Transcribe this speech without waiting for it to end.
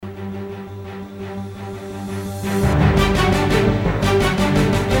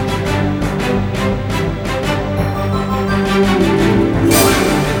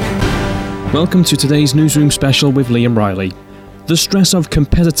Welcome to today's Newsroom Special with Liam Riley. The stress of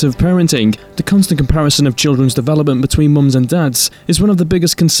competitive parenting, the constant comparison of children's development between mums and dads, is one of the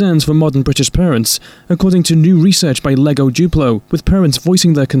biggest concerns for modern British parents, according to new research by Lego Duplo, with parents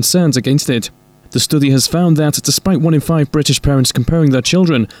voicing their concerns against it. The study has found that, despite 1 in 5 British parents comparing their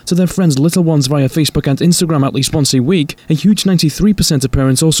children to their friends' little ones via Facebook and Instagram at least once a week, a huge 93% of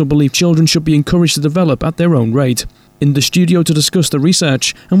parents also believe children should be encouraged to develop at their own rate. In the studio to discuss the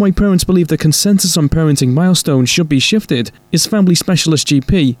research and why parents believe the consensus on parenting milestones should be shifted is family specialist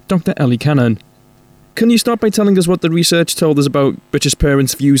GP Dr. Ellie Cannon. Can you start by telling us what the research told us about British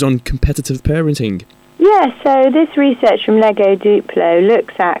parents' views on competitive parenting? Yeah, so this research from Lego Duplo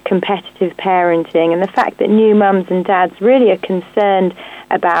looks at competitive parenting and the fact that new mums and dads really are concerned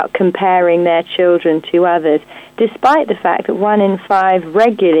about comparing their children to others, despite the fact that 1 in 5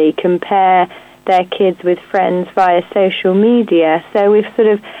 regularly compare their kids with friends via social media. So we've sort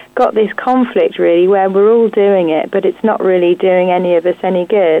of got this conflict really where we're all doing it, but it's not really doing any of us any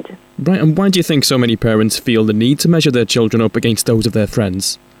good. Right, and why do you think so many parents feel the need to measure their children up against those of their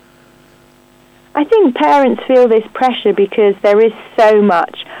friends? I think parents feel this pressure because there is so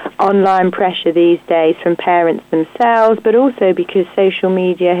much online pressure these days from parents themselves, but also because social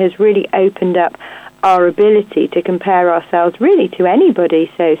media has really opened up our ability to compare ourselves really to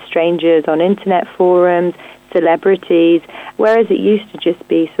anybody, so strangers on internet forums, celebrities, whereas it used to just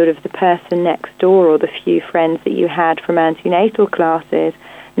be sort of the person next door or the few friends that you had from antenatal classes.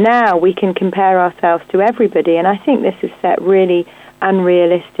 Now we can compare ourselves to everybody, and I think this has set really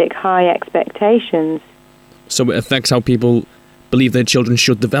unrealistic high expectations. So it affects how people believe their children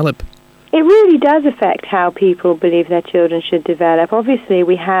should develop? It really does affect how people believe their children should develop. Obviously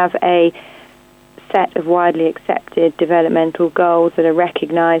we have a set of widely accepted developmental goals that are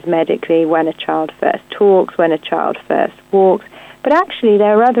recognised medically: when a child first talks, when a child first walks. But actually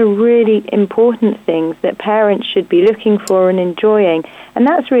there are other really important things that parents should be looking for and enjoying, and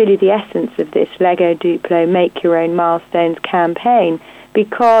that's really the essence of this Lego Duplo Make Your Own Milestones campaign,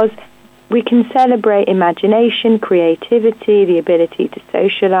 because we can celebrate imagination, creativity, the ability to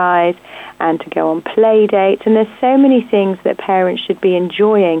socialise and to go on play dates, and there's so many things that parents should be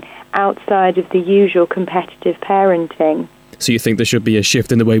enjoying outside of the usual competitive parenting. So you think there should be a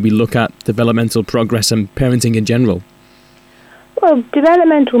shift in the way we look at developmental progress and parenting in general? Well,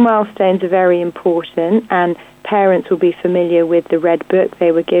 developmental milestones are very important, and parents will be familiar with the red book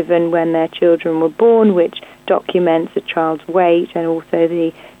they were given when their children were born, which documents a child's weight and also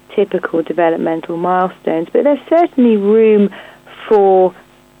the typical developmental milestones. But there's certainly room for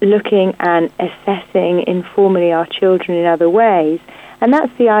looking and assessing informally our children in other ways. And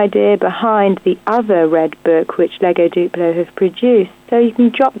that's the idea behind the other red book which Lego Duplo have produced. So you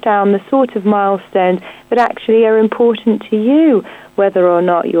can jot down the sort of milestones that actually are important to you, whether or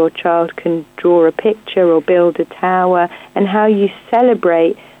not your child can draw a picture or build a tower, and how you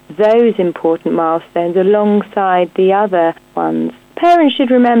celebrate those important milestones alongside the other ones. Parents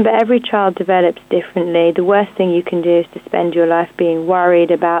should remember every child develops differently. The worst thing you can do is to spend your life being worried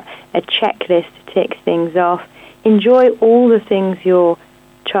about a checklist to tick things off. Enjoy all the things your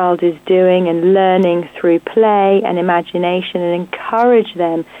child is doing and learning through play and imagination, and encourage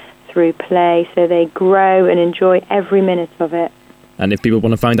them through play so they grow and enjoy every minute of it. And if people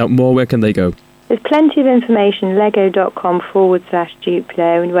want to find out more, where can they go? There's plenty of information,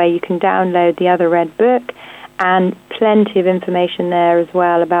 lego.com/Duplo, and where you can download the other red book, and plenty of information there as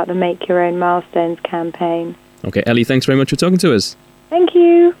well about the Make Your Own Milestones campaign. Okay, Ellie, thanks very much for talking to us. Thank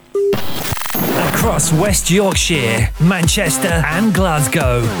you. Across West Yorkshire, Manchester and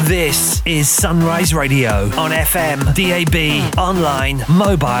Glasgow, this is Sunrise Radio on FM, DAB, online,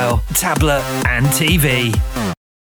 mobile, tablet and TV.